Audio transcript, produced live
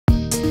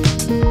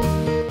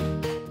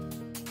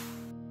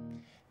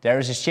There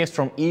is a shift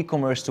from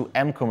e-commerce to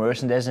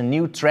m-commerce, and there's a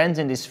new trend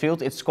in this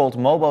field. It's called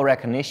mobile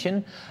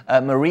recognition.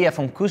 Maria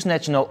from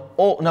Kuznech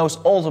knows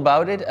all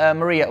about it.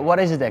 Maria, what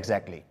is it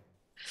exactly?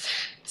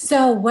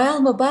 So,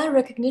 well, mobile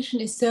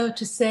recognition is, so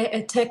to say,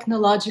 a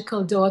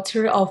technological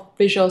daughter of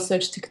visual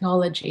search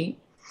technology.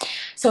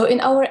 So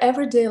in our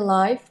everyday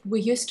life,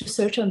 we used to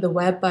search on the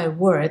web by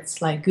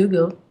words like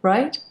Google,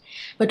 right?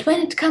 But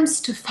when it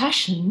comes to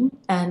fashion,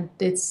 and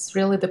it's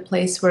really the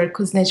place where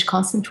Kuznech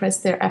concentrates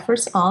their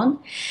efforts on,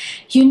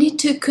 you need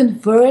to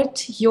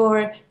convert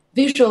your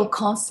visual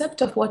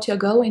concept of what you're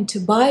going to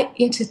buy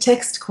into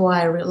text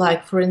query,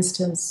 like, for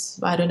instance,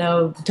 I don't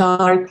know,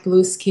 dark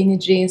blue skinny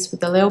jeans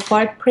with a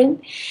leopard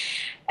print.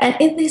 And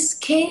in this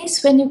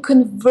case, when you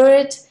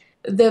convert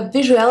the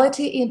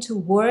visuality into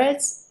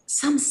words,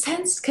 some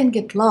sense can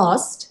get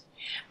lost.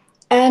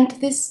 And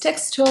this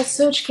textual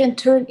search can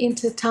turn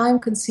into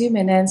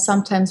time-consuming and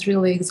sometimes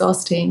really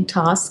exhausting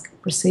task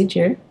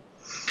procedure.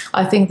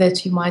 I think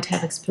that you might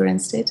have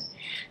experienced it.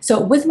 So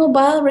with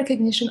mobile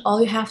recognition, all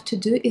you have to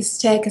do is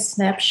take a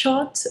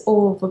snapshot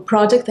of a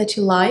product that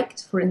you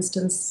liked, for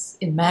instance,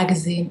 in a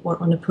magazine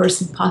or on a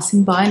person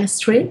passing by in the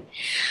street,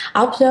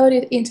 upload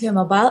it into a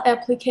mobile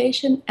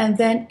application, and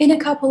then in a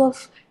couple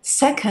of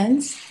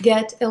seconds,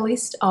 get a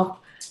list of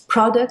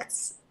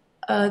products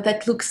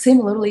that look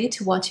similarly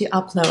to what you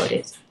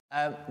uploaded.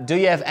 Do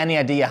you have any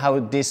idea how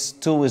this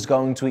tool is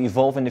going to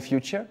evolve in the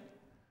future?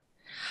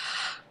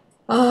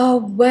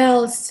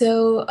 Mobile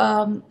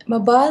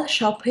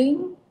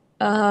shopping,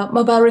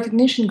 mobile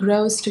recognition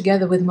grows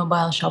together with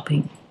mobile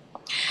shopping.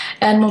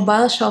 And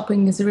mobile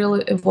shopping is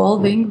really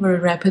evolving very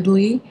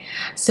rapidly.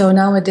 So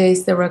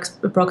nowadays there are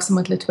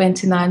approximately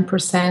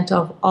 29%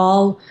 of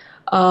all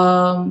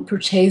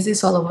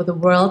purchases all over the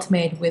world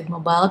made with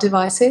mobile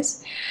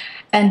devices.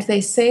 And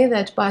they say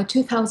that by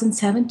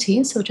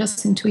 2017, so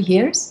just in 2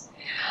 years,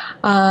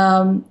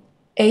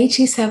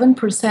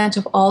 87%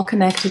 of all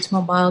connected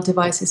mobile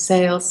devices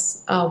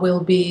sales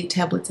will be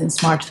tablets and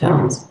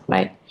smartphones,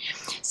 right?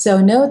 So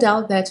no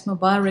doubt that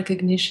mobile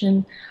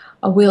recognition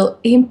will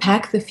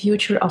impact the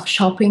future of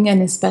shopping,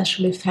 and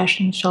especially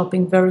fashion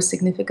shopping, very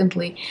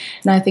significantly.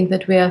 And I think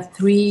that we are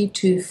 3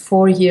 to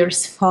 4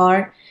 years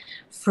far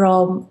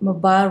from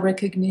mobile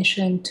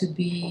recognition to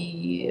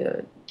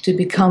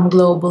become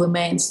globally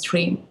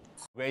mainstream.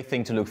 Great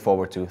thing to look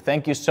forward to.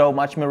 Thank you so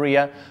much,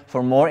 Maria.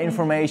 For more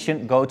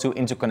information, go to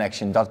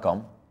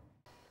IntoConnection.com.